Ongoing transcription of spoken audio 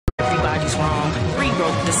that's wrong.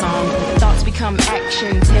 Rewrote the song. Thoughts become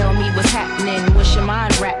action. Tell me what's happening. What's your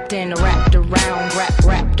mind wrapped in? Wrapped around. Wrapped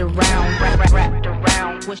around. Wrapped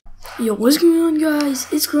around. Yo, what's going on,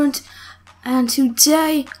 guys? It's Grunt, and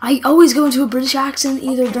today I always go into a British accent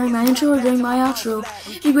either during my intro or during my outro.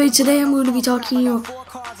 Anyway, today I'm going to be talking to you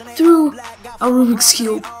through a Rubik's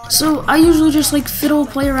Cube. So I usually just like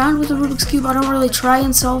play around with the Rubik's Cube. I don't really try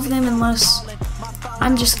and solve them unless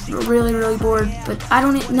I'm just really bored, but I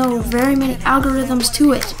don't know very many algorithms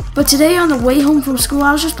to it. But today on the way home from school,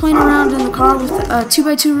 I was just playing around in the car with a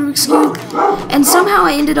 2x2 Rubik's Cube, and somehow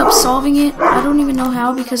I ended up solving it. I don't even know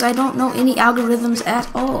how, because I don't know any algorithms at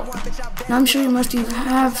all. Now I'm sure most of you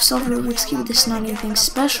have solved a Rubik's Cube. This is not anything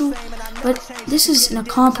special, but this is an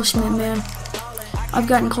accomplishment, man. I've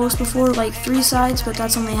gotten close before, like 3 sides, but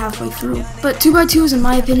that's only halfway through. But 2x2s, in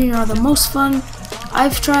my opinion, are the most fun.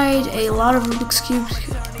 I've tried a lot of Rubik's Cubes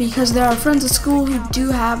because there are friends at school who do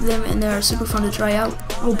have them, and they're super fun to try out.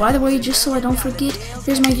 Oh, by the way, just so I don't forget,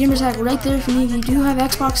 there's my gamer tag right there. If any of you do have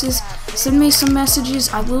Xboxes, send me some messages.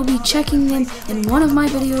 I will be checking them in one of my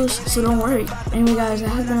videos, so don't worry. Anyway, guys, that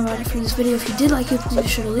has been about it for this video. If you did like it, please be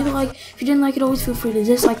sure to leave a like. If you didn't like it, always feel free to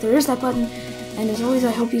dislike. There is that button. And as always,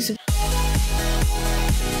 I hope you subscribe.